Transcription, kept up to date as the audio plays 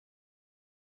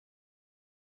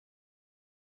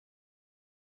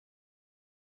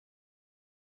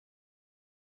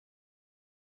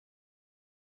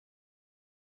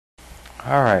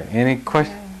All right. Any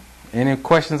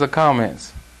questions or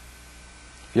comments?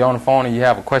 If you're on the phone and you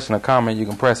have a question or comment, you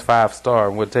can press 5*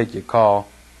 and we'll take your call.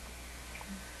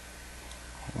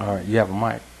 All right. You have a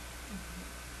mic.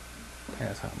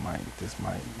 Pass her mic. This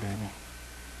mic, baby.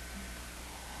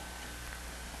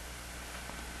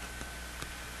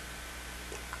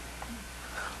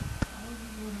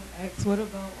 What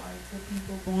about like the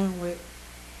people born with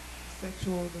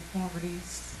sexual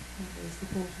deformities and they're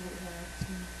supposed to have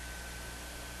two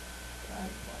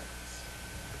body parts,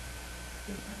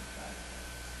 different body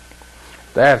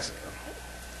parts?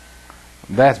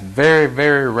 That's very,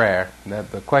 very rare.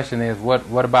 That the question is,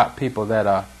 what about people that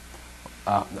are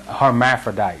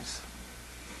hermaphrodites?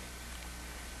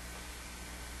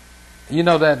 You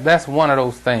know, that's one of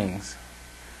those things.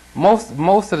 Most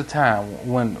of the time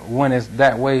when it's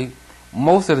that way,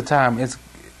 most of the time it's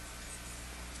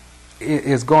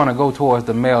going to go towards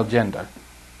the male gender.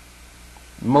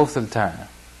 Most of the time.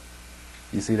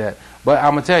 You see that? But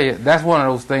I'm going to tell you, that's one of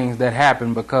those things that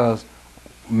happen because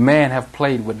man have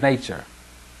played with nature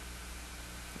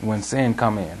when sin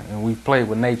come in. And we've played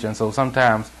with nature. And so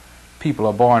sometimes people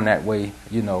are born that way,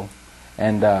 you know.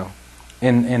 And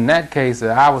in that case,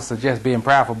 I would suggest being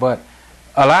prayerful. But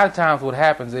a lot of times what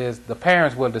happens is the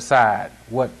parents will decide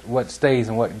what stays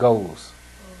and what goes,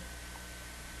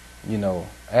 you know,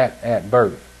 at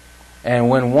birth. And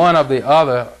when one of the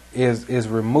other is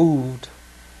removed,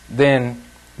 then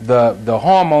the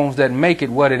hormones that make it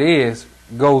what it is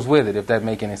goes with it, if that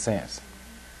make any sense.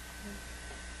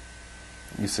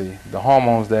 You see, the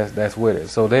hormones that's with it.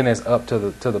 So then it's up to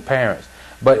the parents.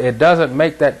 But it doesn't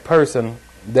make that person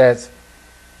that's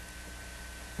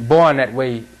born that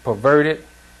way perverted.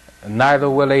 Neither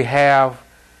will they have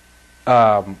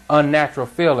unnatural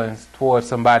feelings towards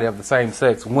somebody of the same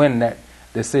sex when that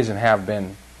decision have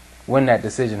been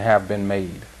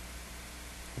made.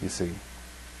 You see.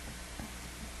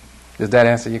 Does that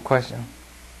answer your question?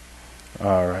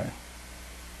 All right.